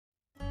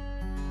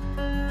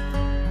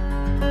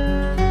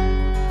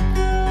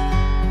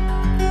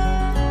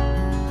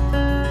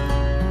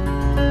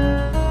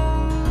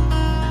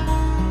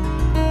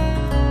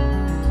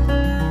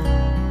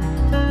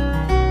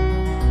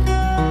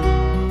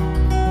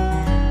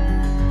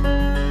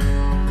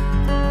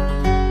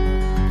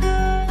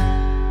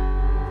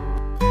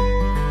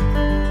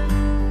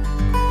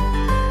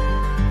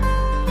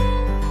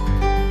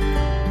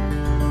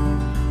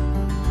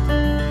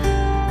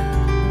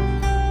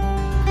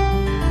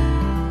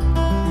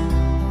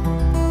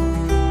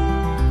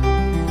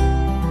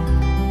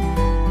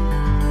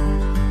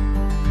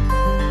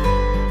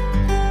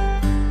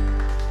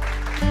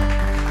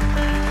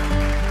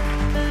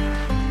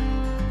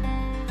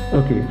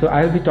So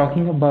I'll be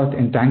talking about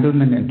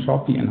entanglement,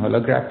 entropy, and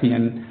holography,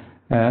 and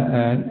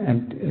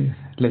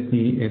let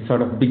me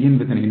sort of begin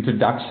with an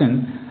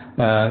introduction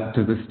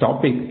to this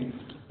topic.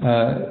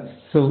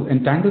 So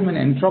entanglement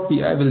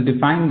entropy, I will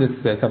define this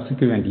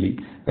subsequently,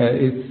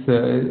 is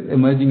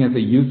emerging as a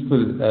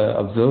useful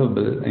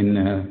observable in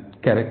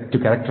to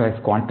characterize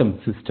quantum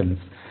systems.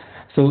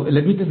 So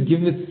let me just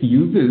give its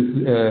uses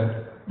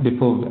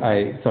before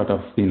I sort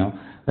of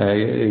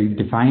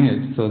define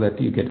it, so that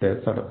you get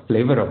a sort of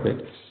flavor of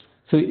it.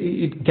 So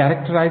it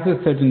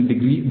characterizes the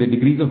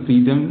degrees of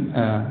freedom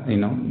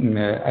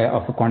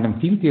of a quantum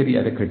field theory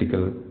at a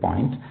critical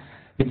point.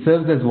 It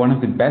serves as one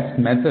of the best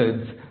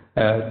methods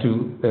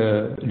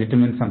to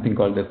determine something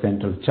called the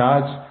central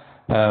charge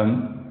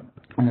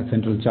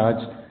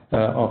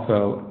of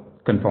a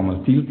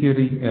conformal field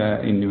theory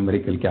in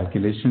numerical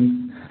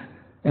calculations.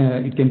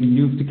 It can be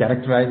used to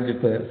characterize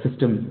if a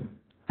system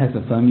has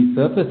a Fermi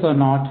surface or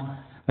not.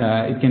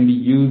 It can be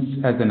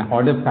used as an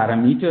order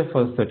parameter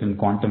for certain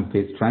quantum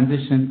phase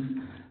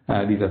transitions.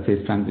 These are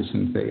phase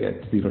transitions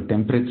at zero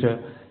temperature.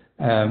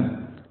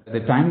 The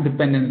time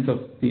dependence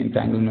of the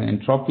entanglement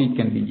entropy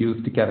can be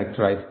used to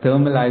characterize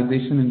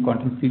thermalization in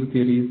quantum field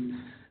theories.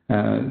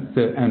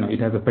 It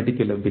has a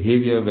particular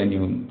behavior when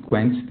you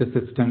quench the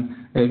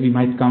system. I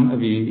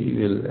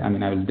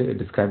will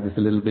describe this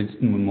a little bit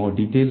in more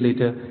detail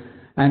later.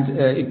 And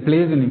it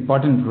plays an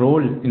important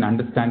role in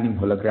understanding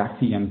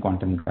holography and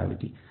quantum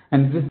gravity.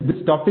 And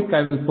this topic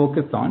I will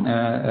focus on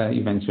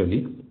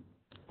eventually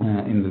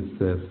in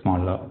this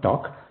small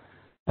talk.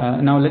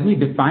 Now let me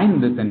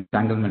define this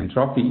entanglement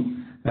entropy.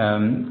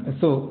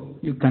 So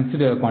you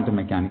consider a quantum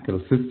mechanical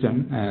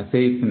system,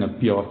 say it's in a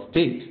pure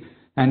state,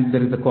 and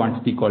there is a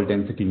quantity called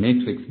density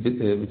matrix,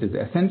 which is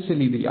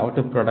essentially the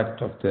outer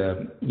product of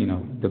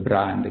the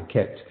bra and the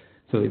ket.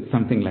 So it's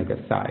something like a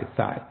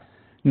psi.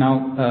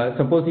 Now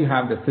suppose you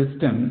have the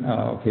system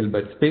of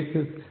Hilbert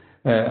spaces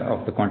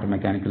of the quantum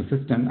mechanical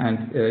system,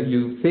 and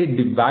you say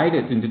divide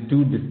it into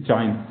two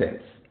disjoint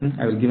sets.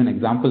 I will give an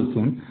example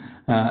soon.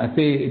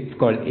 Say it's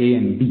called A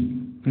and B,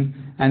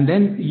 and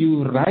then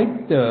you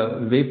write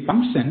the wave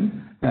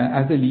function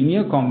as a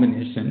linear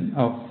combination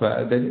of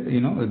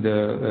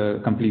the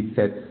complete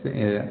sets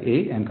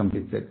A and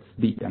complete sets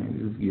B.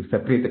 You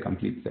separate the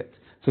complete sets.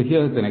 So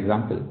here's an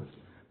example.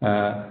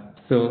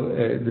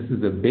 This is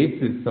the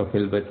basis of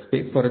Hilbert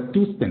space for a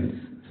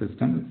two-spin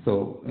system.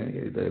 So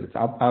it's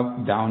up,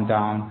 down,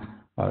 down,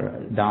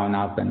 or down,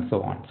 up, and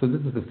so on. So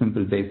this is a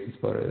simple basis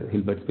for a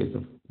Hilbert space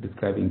of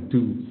describing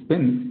two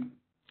spins.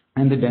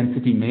 And the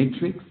density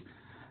matrix.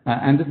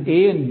 And this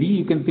A and B,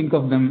 you can think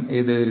of them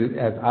either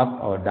as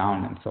up or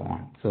down and so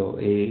on. So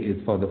A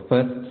is for the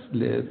first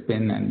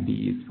spin and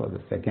B is for the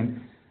second.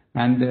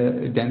 And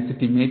the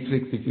density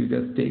matrix, if you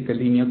just take a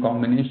linear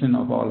combination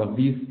of all of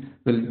these,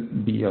 will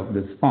be of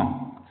this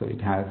form. So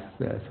it has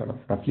sort of,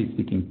 roughly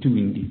speaking, two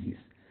indices.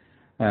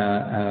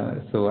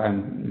 So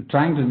I'm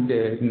trying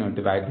to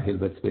divide the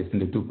Hilbert space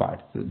into two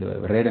parts,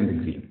 the red and the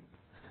green.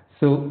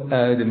 So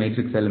the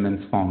matrix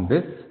elements form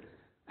this.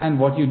 And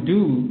what you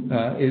do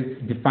is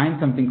define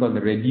something called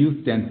the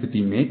reduced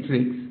density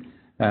matrix,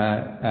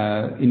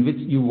 in which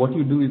what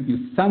you do is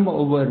you sum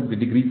over the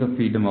degrees of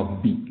freedom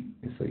of B.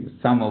 So you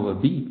sum over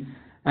B,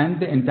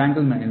 and the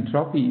entanglement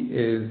entropy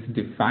is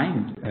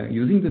defined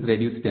using the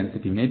reduced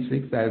density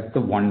matrix as the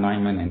von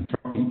Neumann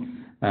entropy,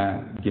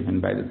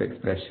 given by this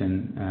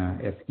expression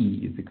Fe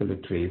is equal to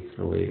trace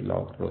rho A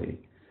log rho A.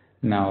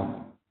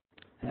 Now,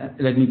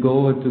 let me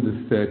go over to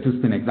this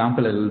two-spin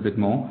example a little bit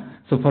more.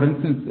 So for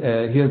instance,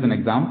 here's an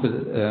example,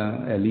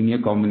 a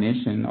linear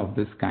combination of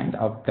this kind,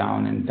 up,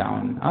 down, and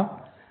down,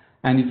 up.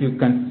 And if you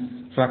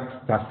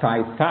construct the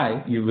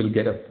psi, you will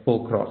get a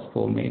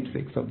 4x4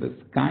 matrix of this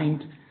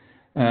kind.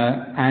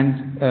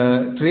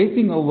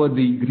 Tracing over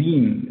the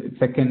green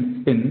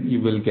second spin, you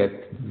will get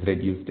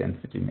reduced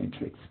density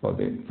matrix for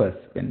the first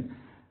spin.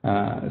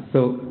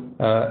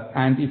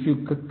 And if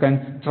you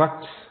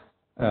construct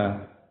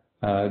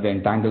the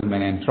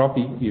entanglement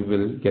entropy, you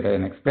will get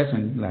an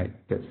expression like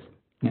this.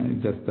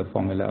 Just the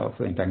formula of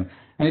the entanglement.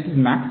 And it is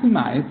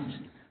maximized,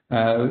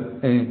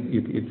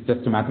 it's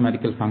just a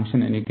mathematical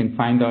function, and you can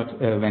find out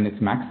when it's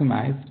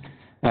maximized.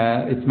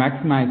 It's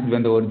maximized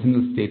when the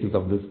original state is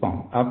of this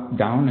form, up,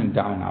 down, and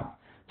down, up.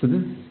 So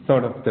this is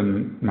sort of the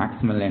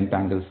maximal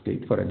entangled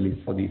state for at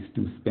least for these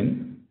two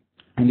spins.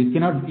 And you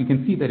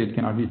can see that it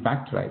cannot be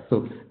factorized.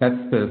 So that's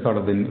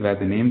where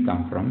the name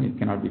comes from. It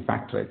cannot be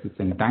factorized. It's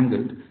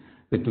entangled,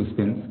 the two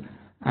spins.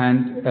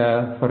 And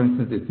for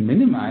instance, it's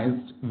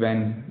minimized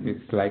when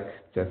it's like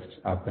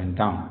just up and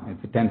down.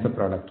 It's a tensor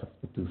product of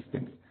the two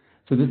spins.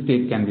 So this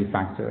state can be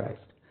factorized.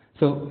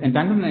 So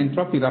entanglement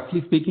entropy,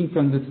 roughly speaking,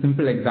 from this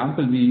simple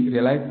example, we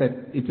realize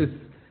that it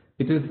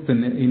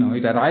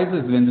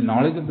arises when the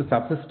knowledge of the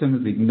subsystem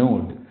is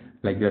ignored.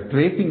 Like you're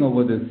tracing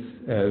over this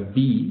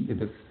B,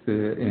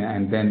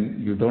 and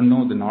then you don't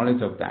know the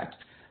knowledge of that.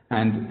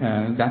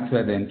 And that's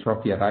where the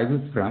entropy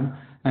arises from.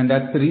 And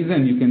that's the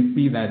reason you can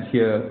see that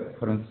here,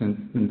 for instance,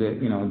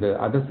 the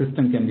other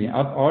system can be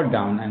up or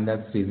down, and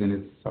that's the reason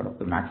it's sort of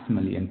the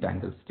maximally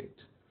entangled state.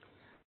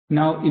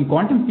 Now, in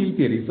quantum field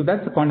theory, so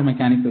that's a quantum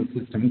mechanical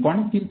system. In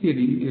quantum field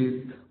theory is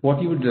what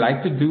you would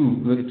like to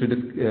do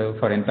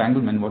for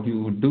entanglement, what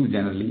you would do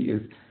generally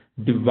is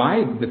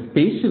divide the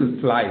spatial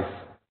slice.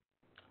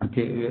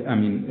 Okay,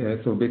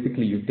 so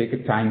basically you take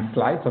a time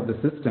slice of the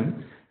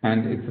system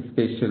and it's a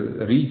spatial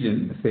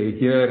region. Say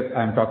here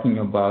I'm talking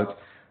about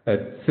a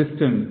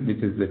system which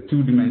is a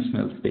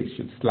two-dimensional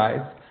spatial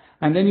slice,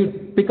 and then you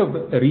pick up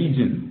a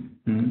region,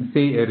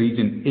 say a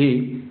region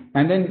A,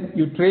 and then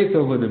you trace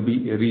over the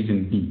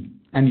region B,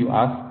 and you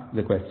ask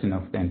the question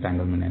of the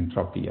entanglement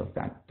entropy of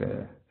that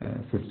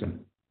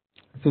system.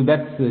 So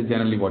that's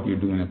generally what you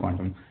do in a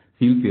quantum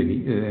field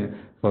theory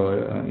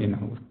for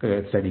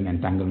studying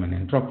entanglement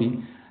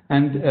entropy.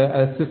 And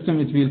a system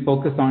which we'll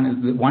focus on is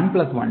the 1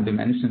 + 1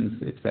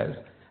 dimensions itself.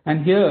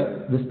 And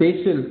here the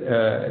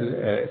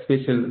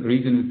spatial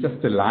region is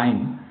just a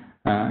line.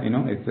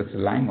 It's just a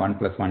line, 1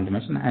 + 1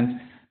 dimension, and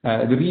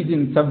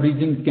the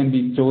sub-regions can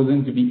be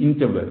chosen to be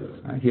intervals.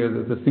 Here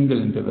there's a single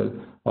interval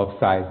of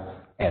size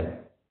L.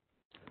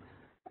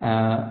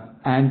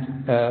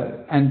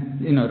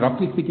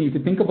 Roughly speaking, if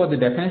you think about the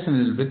definition a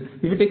little bit,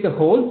 if you take the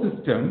whole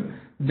system,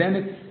 then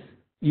it's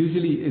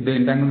usually the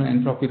entanglement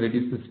entropy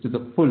reduces to the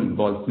full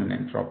Boltzmann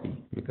entropy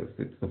because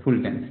it's the full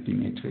density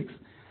matrix.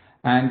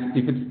 And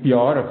if it's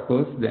pure, of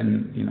course,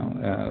 then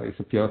it's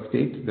a pure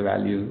state, the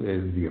value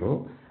is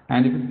 0.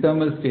 And if it's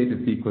thermal state,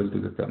 it's equal to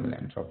the thermal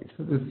entropy.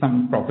 So there's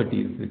some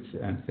properties which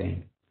I'm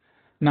saying.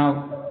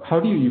 Now, how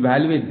do you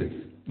evaluate this?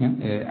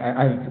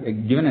 I've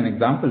given an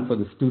example for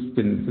this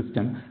two-spin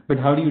system, but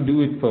how do you do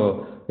it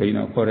for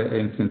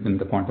instance, in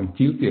the quantum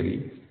field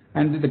theory?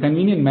 And the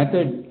convenient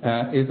method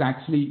is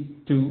actually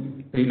to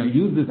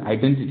use this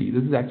identity.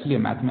 This is actually a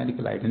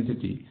mathematical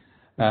identity.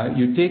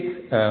 You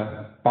take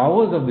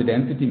powers of the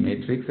density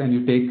matrix, and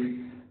you take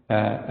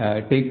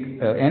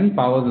n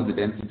powers of the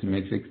density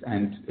matrix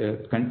and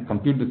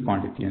compute this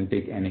quantity and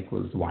take n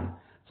 = 1.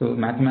 So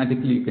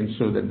mathematically, you can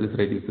show that this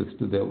reduces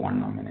to the 1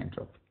 Norman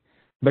entropy.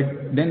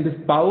 But then this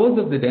powers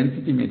of the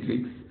density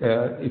matrix,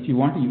 if you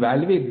want to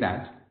evaluate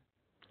that,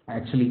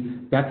 actually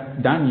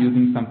that's done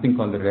using something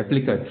called the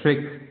replica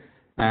trick.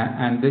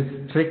 And this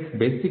trick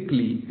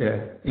basically,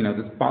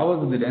 this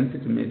powers of the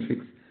density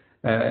matrix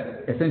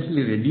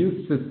essentially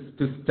reduces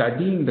to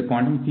studying the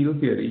quantum field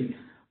theory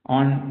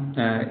on,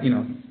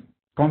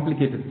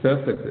 complicated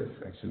surfaces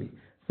actually.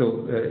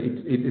 So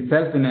it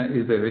itself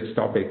is a rich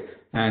topic,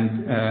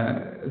 and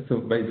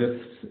so by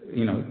just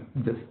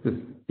this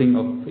thing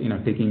of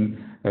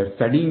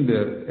studying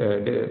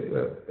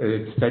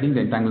the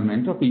entanglement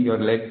entropy, you are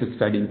led to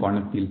studying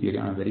quantum field theory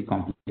on a very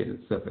complicated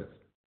surface.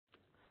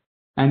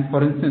 And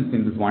for instance,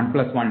 in this 1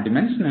 + 1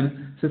 dimensional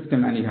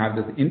system, and you have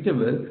this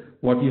interval,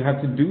 what you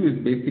have to do is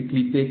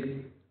basically take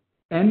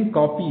n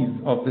copies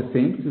of the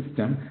same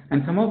system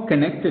and somehow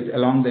connect it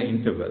along the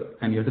interval,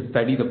 and you have to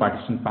study the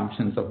partition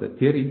functions of the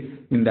theory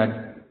in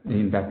that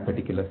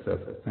particular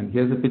surface. And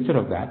here's a picture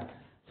of that.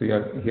 So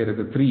here are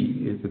the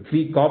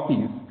three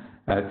copies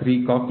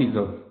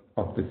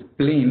of this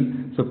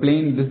plane. So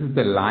plane, this is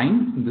the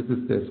line, this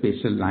is the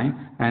spatial line,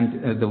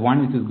 and the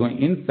one which is going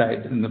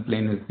inside in the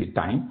plane is the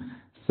time.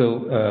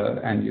 So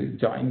and you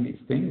join these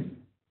things,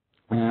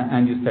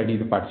 and you study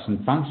the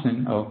partition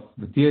function of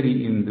the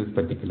theory in this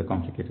particular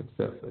complicated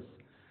surface.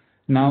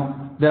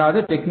 Now there are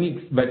other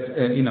techniques, but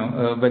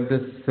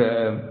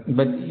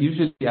but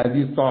usually, as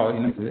you saw,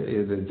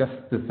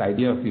 just this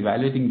idea of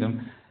evaluating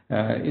them,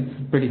 it's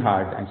pretty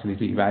hard actually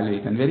to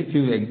evaluate, and very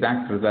few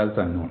exact results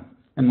are known.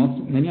 And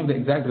many of the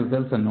exact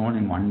results are known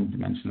in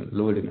one-dimensional,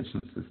 lower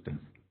dimensional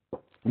systems.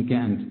 Okay,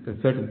 and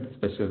certain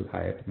special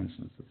higher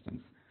dimensional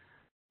systems.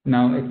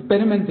 Now,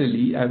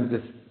 experimentally, I will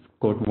just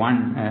quote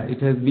one.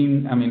 It has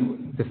been,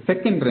 the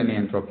second Rene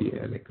entropy,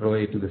 like rho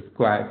a to the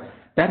square,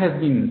 that has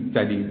been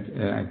studied,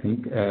 I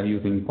think,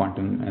 using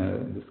quantum,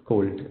 this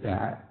cold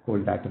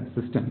atom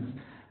systems,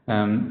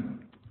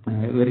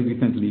 very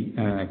recently,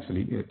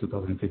 actually,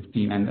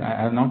 2015. And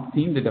I have not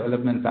seen the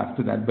developments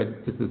after that,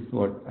 but this is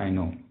what I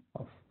know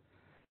of.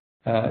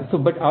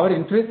 But our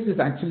interest is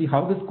actually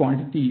how this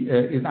quantity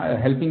is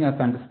helping us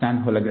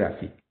understand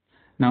holography.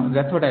 Now,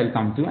 that's what I'll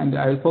come to, and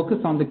I'll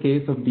focus on the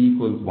case of d =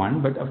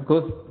 1, but of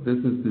course,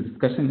 this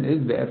discussion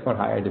is there for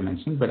higher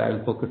dimensions, but I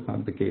will focus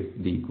on the case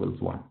d =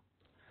 1.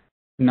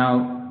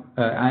 Now,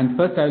 and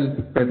first I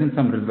will present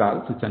some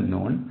results which are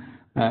known.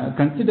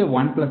 Consider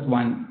 1 +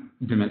 1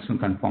 dimensional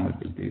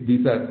conformability.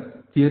 These are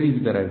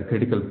theories that are at a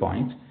critical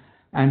point,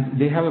 and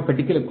they have a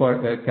particular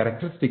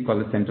characteristic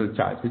called the central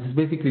charge, which is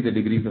basically the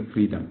degrees of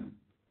freedom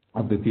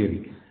of the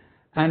theory.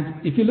 And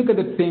if you look at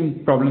the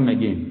same problem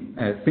again,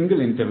 a single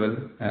interval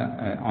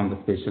on the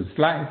spatial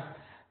slice,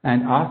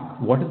 and ask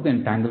what is the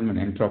entanglement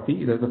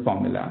entropy, there's a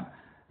formula.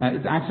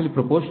 It's actually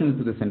proportional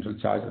to the central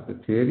charge of the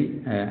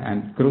theory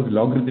and grows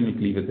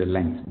logarithmically with the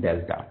length,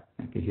 delta.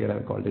 Okay, here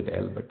I've called it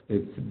L, but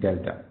it's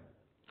delta.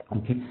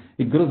 Okay,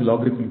 it grows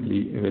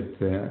logarithmically with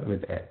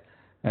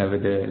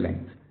the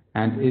length,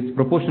 and it's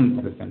proportional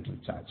to the central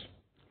charge.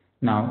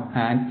 Now,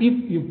 and if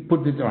you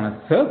put it on a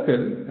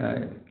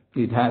circle,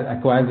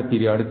 acquires the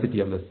periodicity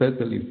of the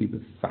circle. You see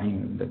the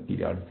sign, the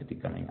periodicity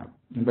coming up,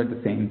 but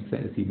the same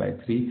C by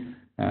 3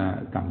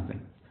 comes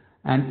in.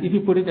 And if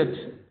you put it at,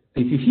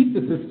 if you heat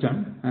the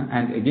system,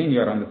 and again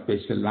you are on the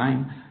spatial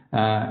line,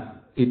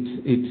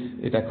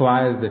 it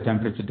acquires the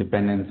temperature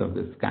dependence of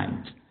this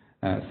kind,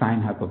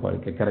 sign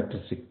hyperbolic, a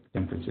characteristic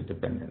temperature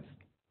dependence.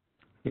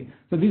 Okay.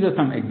 So these are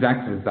some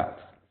exact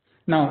results.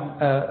 Now,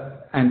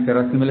 and there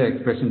are similar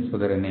expressions for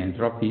the Rene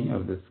entropy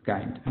of this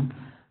kind.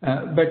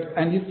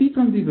 And you see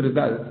from these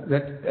results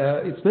that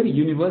it's very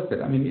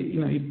universal. I mean,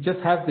 it just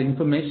has the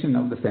information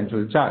of the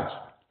central charge.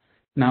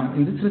 Now,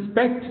 in this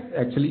respect,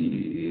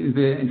 actually,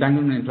 the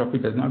entanglement entropy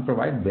does not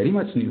provide very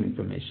much new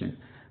information.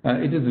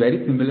 It is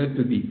very similar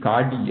to the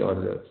Cardy or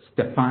the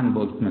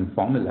Stefan-Boltzmann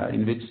formula,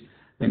 in which,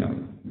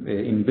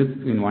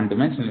 in one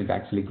dimension, it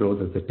actually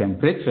grows as the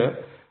temperature,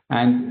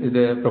 and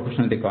the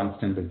proportionality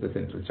constant is the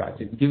central charge.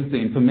 It gives the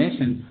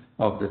information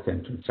of the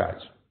central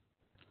charge.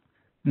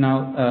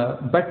 Now,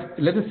 but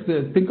let us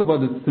think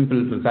about the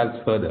simple results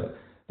further.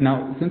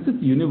 Now, since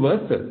it's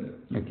universal,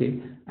 okay,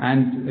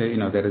 and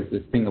there is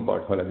this thing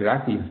about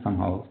holography,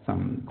 somehow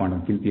some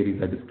quantum field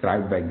theories are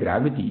described by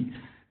gravity,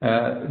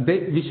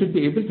 we should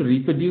be able to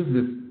reproduce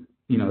this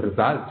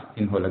result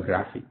in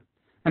holography.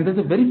 And there's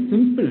a very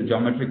simple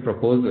geometric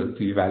proposal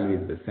to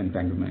evaluate this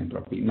entanglement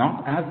entropy,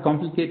 not as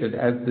complicated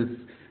as this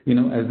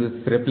as this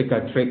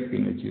replica trick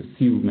in which you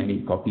sew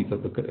many copies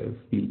of the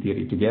field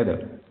theory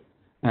together.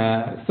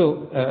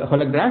 So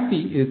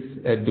holography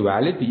is a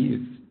duality.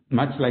 It's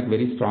much like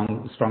very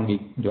strongly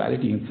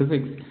duality in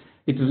physics.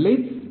 It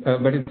relates,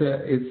 but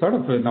it's sort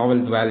of a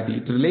novel duality.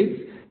 It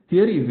relates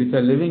theories which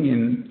are living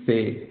in,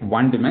 say,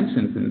 one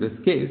dimensions, in this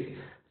case,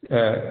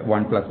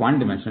 1 plus 1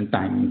 dimension,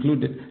 time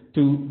included,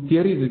 to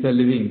theories which are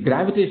living,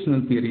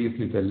 gravitational theories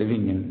which are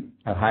living in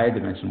a higher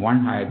dimension, one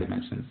higher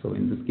dimension. So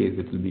in this case,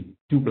 it will be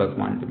 2 plus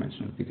 1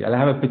 dimensional theory. I'll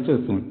have a picture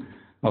soon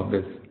of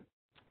this.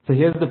 So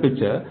here's the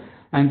picture.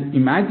 And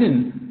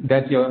imagine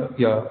that your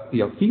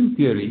field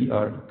theory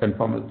or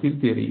conformal field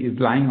theory is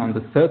lying on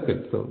the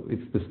circle. So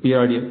it's this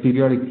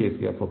periodic case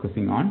we are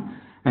focusing on.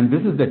 And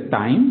this is the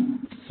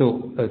time.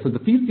 So the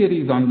field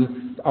theory is on this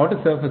outer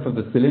surface of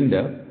the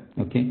cylinder.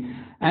 Okay.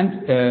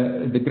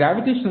 And the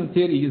gravitational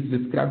theory is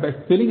described by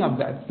filling up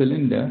that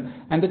cylinder.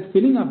 And that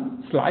filling up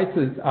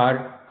slices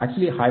are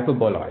actually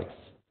hyperboloids.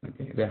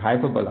 Okay. They're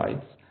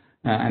hyperboloids.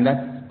 And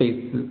that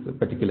space is a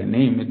particular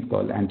name. It's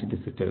called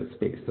antidecitter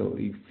space. So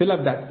you fill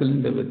up that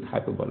cylinder with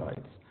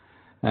hyperboloids.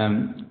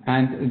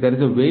 And there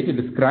is a way to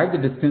describe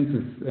the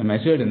distances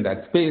measured in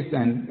that space,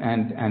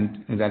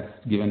 and that's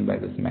given by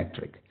this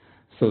metric.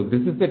 So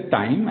this is the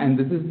time, and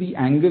this is the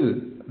angle,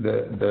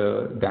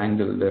 the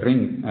angle, the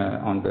ring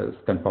on the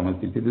conformal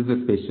field. This is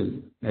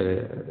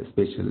the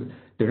spatial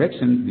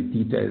direction.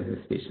 The theta is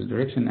the spatial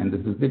direction, and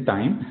this is the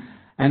time.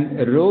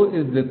 And rho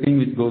is the thing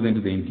which goes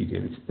into the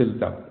interior, which fills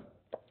up.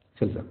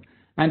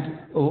 And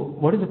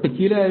what is the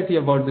peculiarity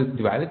about this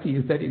duality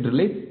is that it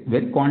relates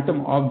very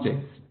quantum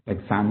objects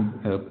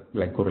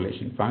like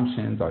correlation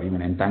functions or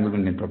even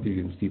entanglement entropy,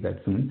 we will see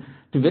that soon,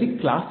 to very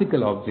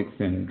classical objects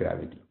in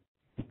gravity.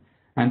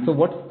 And so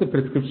what's the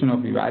prescription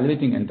of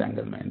evaluating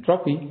entanglement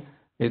entropy?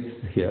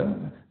 It's here.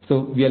 So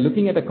we are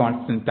looking at a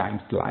constant time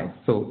slice.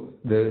 So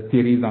the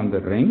theory is on the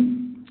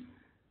ring.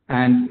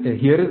 And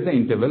here is the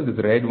interval. This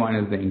red one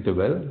is the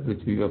interval which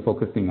we were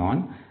focusing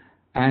on.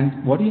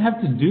 And what you have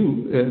to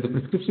do, the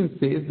prescription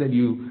says that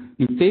you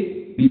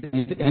take these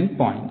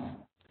endpoints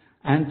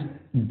and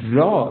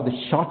draw the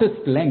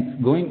shortest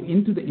length going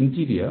into the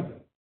interior,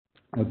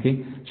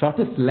 okay,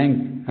 shortest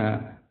length,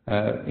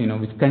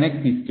 which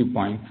connects these 2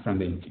 points from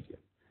the interior.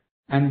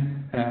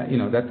 And,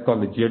 that's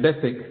called the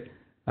geodesic.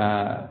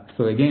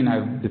 So again,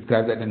 I've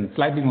described that in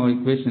slightly more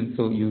equations.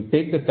 So you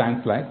take the time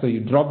slice, so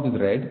you drop this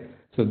red.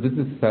 So this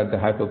is the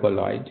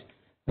hyperboloid,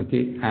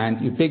 okay, and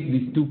you take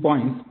these 2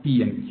 points,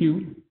 P and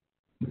Q,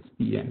 this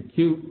P and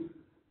Q,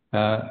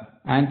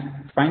 and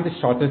find the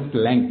shortest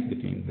length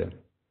between them.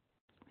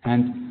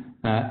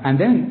 And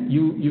then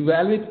you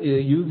evaluate,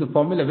 use a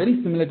formula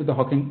very similar to the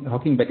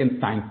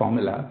Hawking-Bekenstein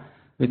formula,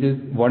 which is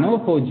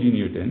 1/4 G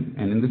Newton,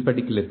 and in this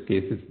particular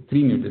case it's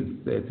 3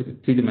 newtons,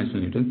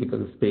 3-dimensional newtons, because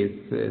of space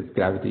is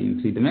gravity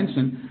in 3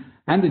 dimensions,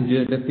 and the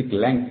geodesic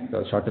length,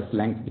 the shortest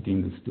length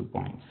between these 2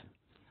 points.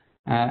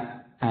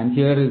 And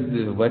here is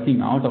the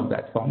working out of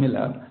that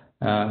formula,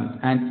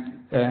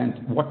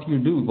 and what you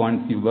do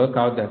once you work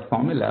out that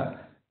formula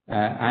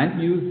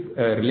and use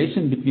a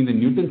relation between the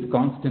Newton's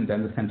constant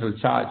and the central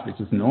charge, which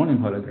is known in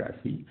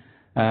holography,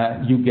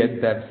 you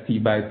get that C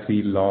by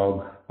 3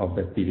 log of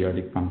the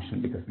periodic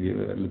function, because we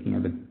are looking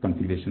at the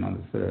configuration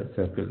on the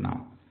circle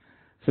now.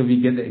 So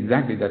we get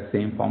exactly that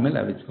same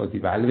formula, which was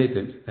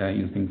evaluated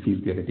using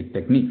field theoretic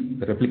techniques,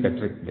 the replica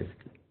trick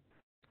basically.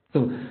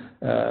 So,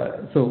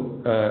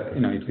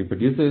 it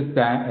reproduces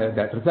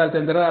that result,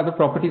 and there are other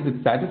properties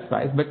it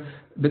satisfies. But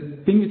the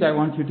thing which I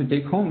want you to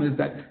take home is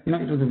that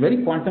it was a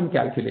very quantum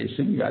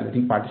calculation,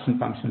 evaluating partition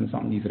functions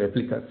on these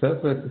replica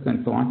surfaces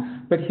and so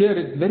on. But here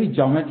it's very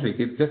geometric.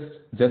 It's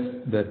just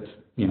that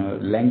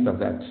length of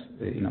that,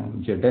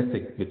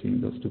 geodesic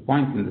between those 2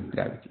 points in this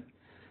gravity.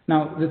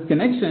 Now, this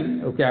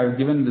connection, okay, I've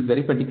given this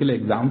very particular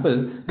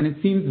example, and it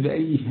seems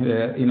very,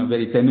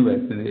 very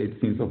tenuous. It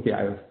seems, okay,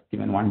 I've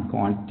given one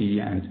quantity,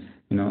 and,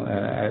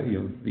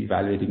 you're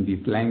evaluating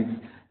these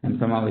lengths, and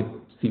somehow it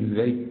seems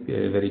very,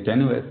 very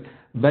tenuous.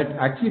 But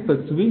actually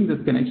pursuing this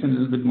connection a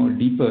little bit more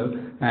deeper,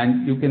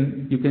 and you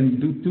can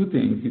do 2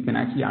 things. You can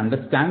actually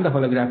understand the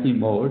holography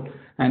mode,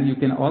 and you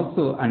can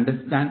also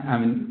understand,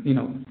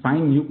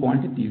 find new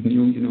quantities,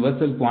 new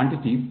universal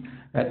quantities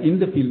in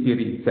the field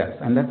theory itself,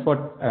 and that's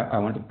what I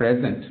want to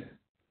present.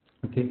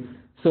 Okay.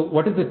 So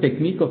what is the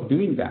technique of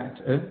doing that?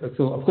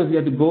 So of course we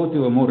have to go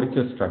to a more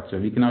richer structure.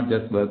 We cannot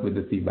just work with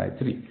the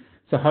C/3.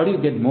 So how do you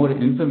get more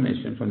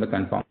information from the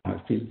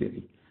conformal field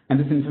theory? And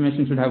this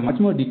information should have much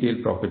more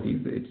detailed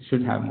properties. It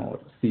should have more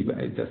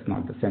just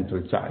not the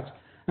central charge.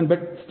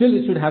 But still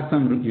it should have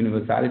some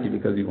universality,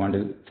 because you want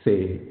to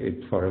say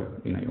it for,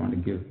 you want to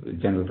give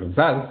general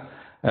results.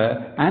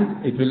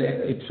 And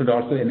it should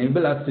also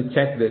enable us to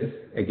check this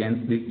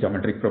against these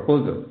geometric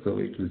proposals. So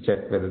it will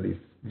check whether these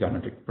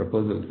geometric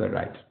proposals are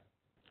right.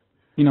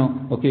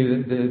 Okay,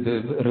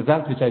 the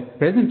result which I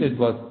presented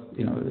was,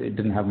 it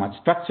didn't have much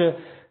structure,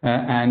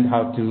 and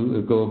how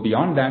to go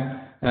beyond that.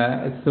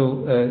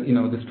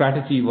 The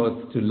strategy was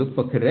to look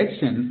for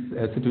corrections,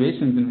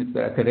 situations in which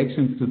there are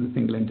corrections to the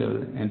single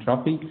interval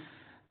entropy,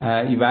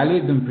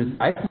 evaluate them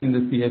precisely in the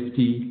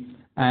CFT,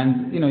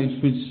 and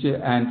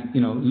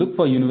look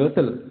for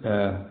universal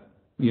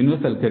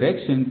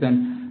corrections,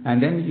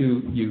 and then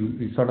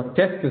you sort of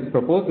test this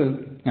proposal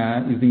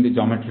using the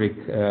geometric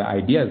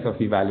ideas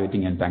of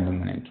evaluating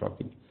entanglement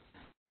entropy.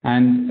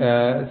 And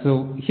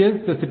so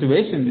here's the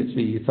situation which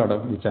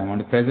I want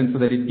to present, so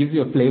that it gives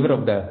you a flavor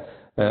of the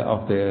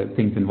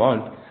things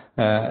involved.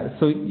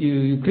 So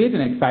you create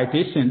an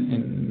excitation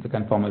in the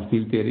conformal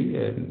field theory.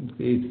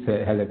 It's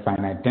held at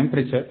finite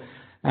temperature,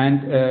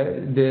 and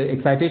the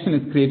excitation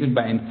is created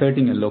by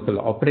inserting a local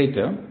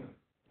operator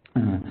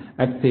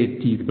at, say,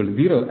 t equal to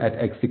 0, at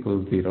x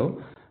equals 0.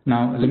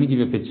 Now let me give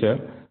you a picture.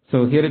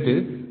 So here it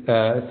is.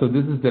 So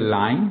this is the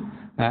line.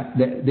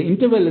 The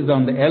interval is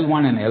on the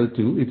L1 and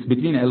L2. It's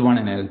between L1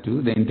 and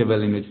L2, the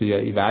interval in which we are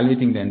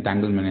evaluating the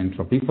entanglement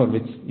entropy, for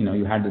which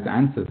you had this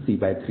answer,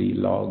 C/3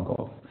 log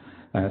of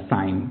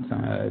sine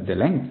the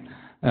length.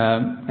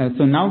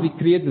 So now we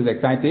create this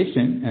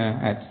excitation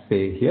at,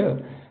 say, here,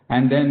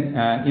 and then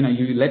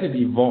you let it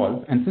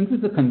evolve. And since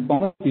it's a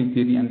conformal field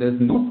theory and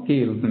there's no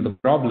scales in the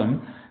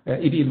problem,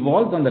 it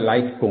evolves on the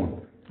light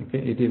cone. Okay,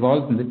 it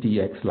evolves in the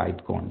Tx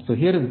light cone. So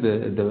here is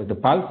the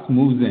pulse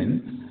moves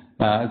in.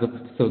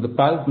 So the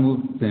pulse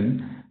moves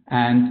in,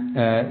 and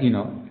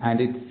and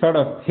it sort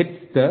of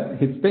hits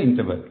the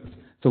interval.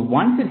 So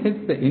once it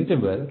hits the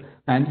interval,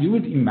 and you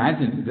would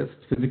imagine, just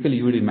physically,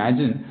 you would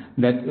imagine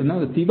that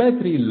the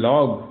C/3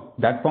 log,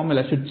 that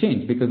formula should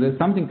change, because there's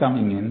something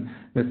coming in,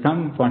 there's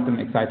some quantum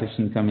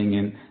excitation coming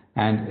in,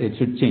 and it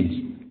should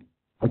change.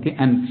 Okay,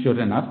 and sure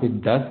enough,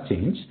 it does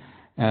change,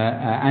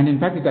 and in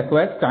fact, it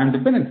acquires time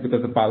dependence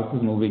because the pulse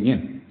is moving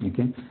in.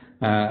 Okay,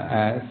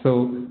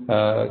 so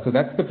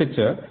that's the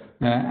picture.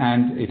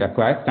 And it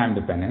acquires time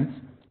dependence.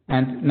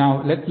 And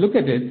now let's look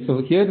at it.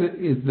 So here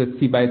is the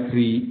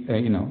C/3,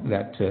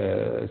 that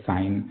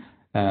sine,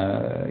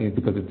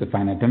 because it's a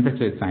finite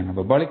temperature, it's sine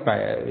hyperbolic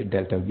by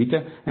delta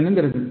beta, and then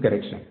there is this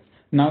correction.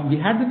 Now we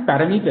have this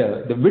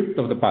parameter, the width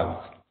of the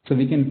pulse, so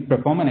we can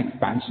perform an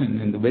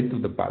expansion in the width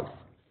of the pulse.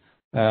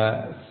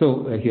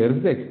 So here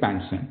is the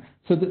expansion.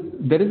 So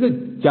there is a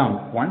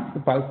jump. Once the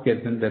pulse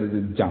gets in, there is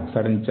a jump,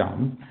 sudden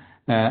jump,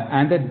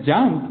 and that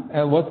jump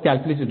was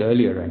calculated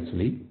earlier,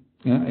 actually.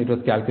 It was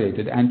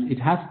calculated, and it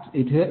has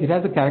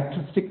a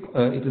characteristic.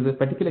 It is a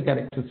particular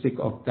characteristic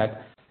of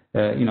that,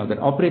 that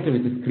operator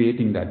which is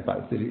creating that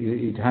pulse.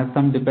 It has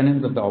some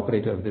dependence of the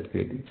operator of that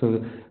creating,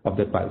 so of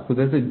the pulse. So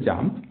there's a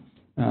jump.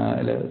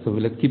 So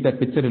let's keep that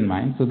picture in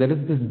mind. So there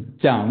is this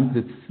jump,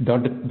 this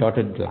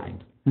dotted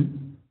line.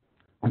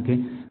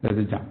 Okay, there's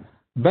a jump.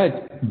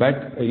 But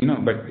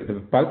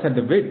the pulse had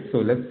the width. So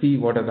let's see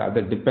what are the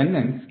other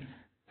dependents.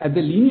 At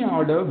the linear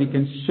order, we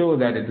can show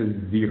that it is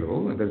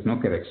 0, there's no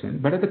correction.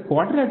 But at the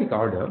quadratic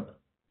order,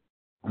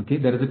 okay,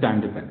 there is a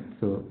time dependence.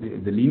 So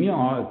the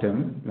linear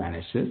term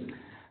vanishes,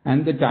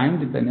 and the time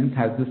dependence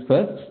has the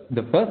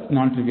first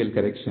non-trivial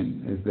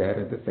correction is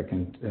there at the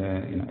second,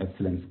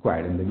 epsilon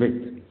squared in the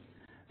width.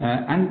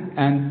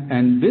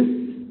 And this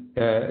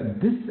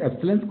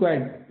epsilon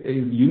squared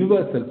is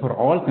universal for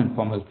all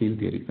conformal field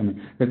theories. I mean,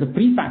 there's a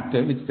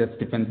prefactor which just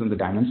depends on the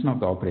dimension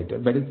of the operator,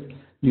 but it's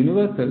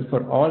universal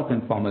for all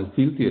conformal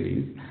field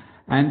theories.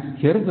 And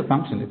here is the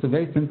function. It's a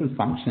very simple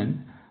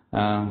function.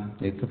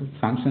 It's a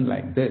function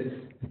like this,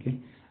 okay,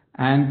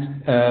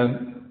 and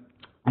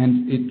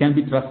it can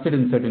be trusted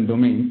in certain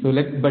domains. So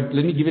let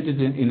me give it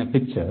in a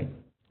picture,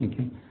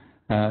 okay.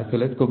 So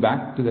let's go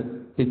back to the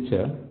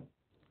picture.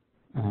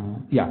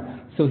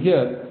 So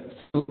here.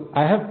 So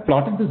I have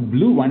plotted this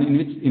blue one in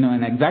which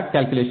an exact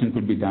calculation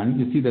could be done.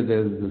 You see that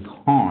there is this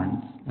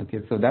horn.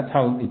 Okay, so that's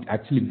how it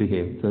actually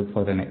behaves. So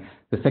for the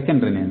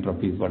second Rene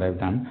entropy is what I've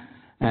done.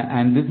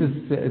 And this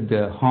is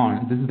the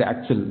horn. This is the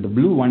actual. The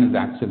blue one is the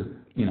actual,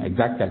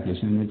 exact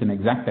calculation in which an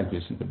exact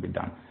calculation could be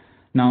done.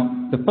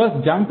 Now, the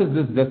first jump is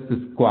just this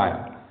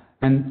square,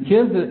 and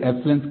here's the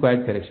epsilon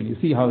squared correction. You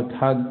see how it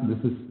hugs.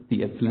 This is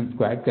the epsilon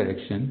squared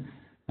correction.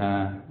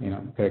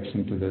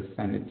 Correction to this,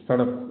 and it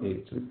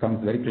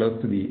comes very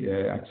close to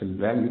the actual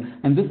value.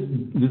 And this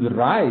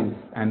rise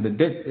and the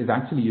dip is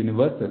actually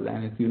universal,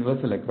 and it's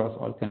universal across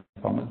all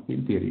conformal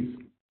field theories.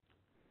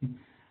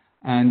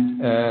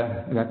 And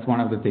that's one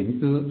of the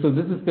things. So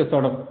this is the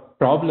sort of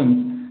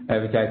problem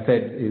which I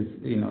said is,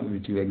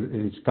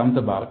 which comes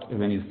about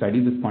when you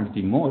study this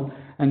quantity more,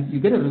 and you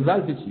get a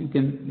result which you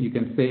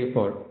can say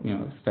for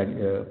study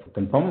for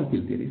conformal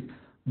field theories,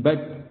 but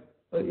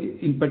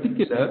in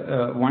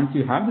particular, once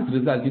you have this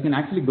result, you can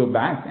actually go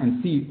back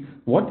and see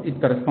what it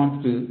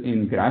corresponds to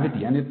in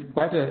gravity, and it's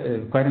quite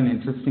an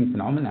interesting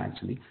phenomenon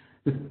actually.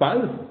 This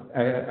pulse,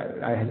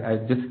 I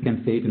just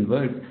can say it in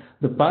words.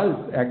 The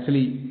pulse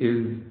actually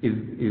is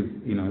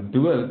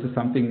dual to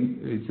something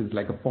which is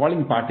like a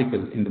falling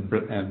particle in the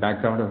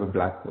background of a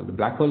black hole. The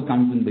black hole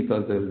comes in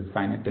because there is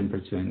finite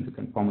temperature in the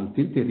conformal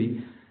field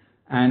theory.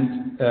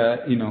 And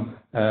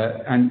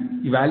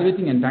and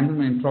evaluating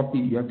entanglement entropy,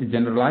 you have to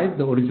generalize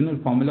the original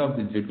formula of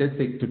the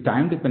geodesic to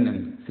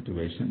time-dependent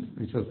situations,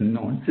 which was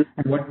known.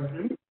 And what?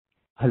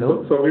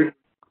 Hello. Sorry,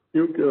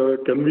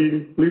 can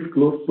we please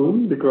close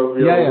soon because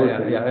we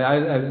are.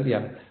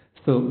 Yeah.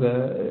 So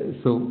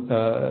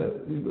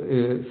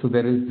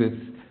there is this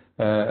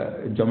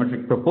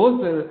geometric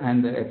proposal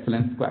and the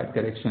epsilon squared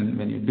correction.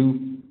 When you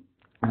do,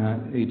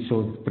 it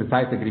shows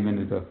precise agreement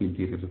with the field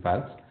theory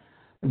results.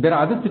 There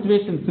are other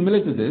situations similar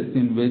to this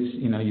in which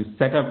you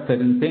set up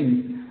certain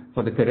things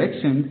for the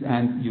corrections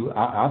and you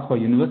ask for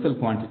universal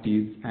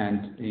quantities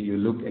and you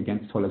look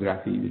against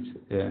holography.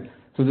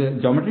 So the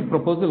geometric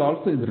proposal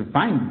also is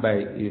refined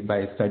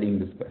by studying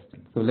this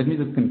question. So let me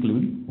just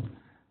conclude.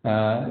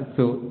 I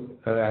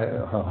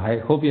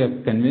hope you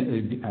have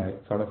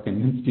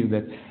convinced you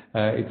that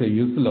it's a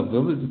useful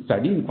observer to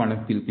study in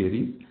quantum field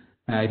theories.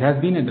 It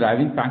has been a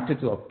driving factor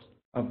to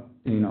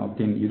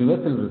obtain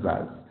universal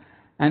results.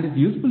 And it's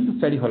useful to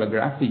study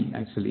holography,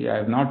 actually.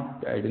 I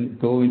didn't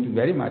go into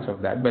very much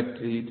of that, but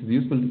it's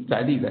useful to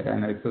study that.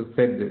 And I also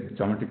said that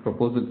geometric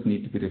proposals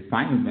need to be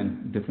refined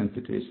when different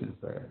situations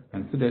are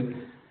considered.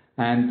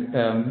 And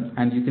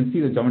you can see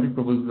the geometric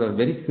proposals are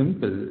very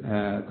simple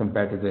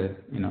compared to the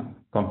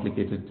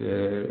complicated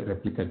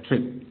replica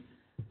trick.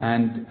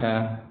 And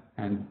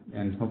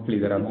hopefully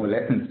there are more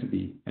lessons to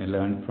be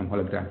learned from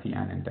holography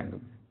and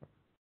entanglement.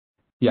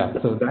 Yeah,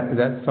 so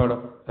that's sort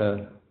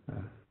of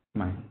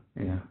my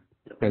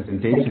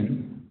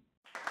presentation.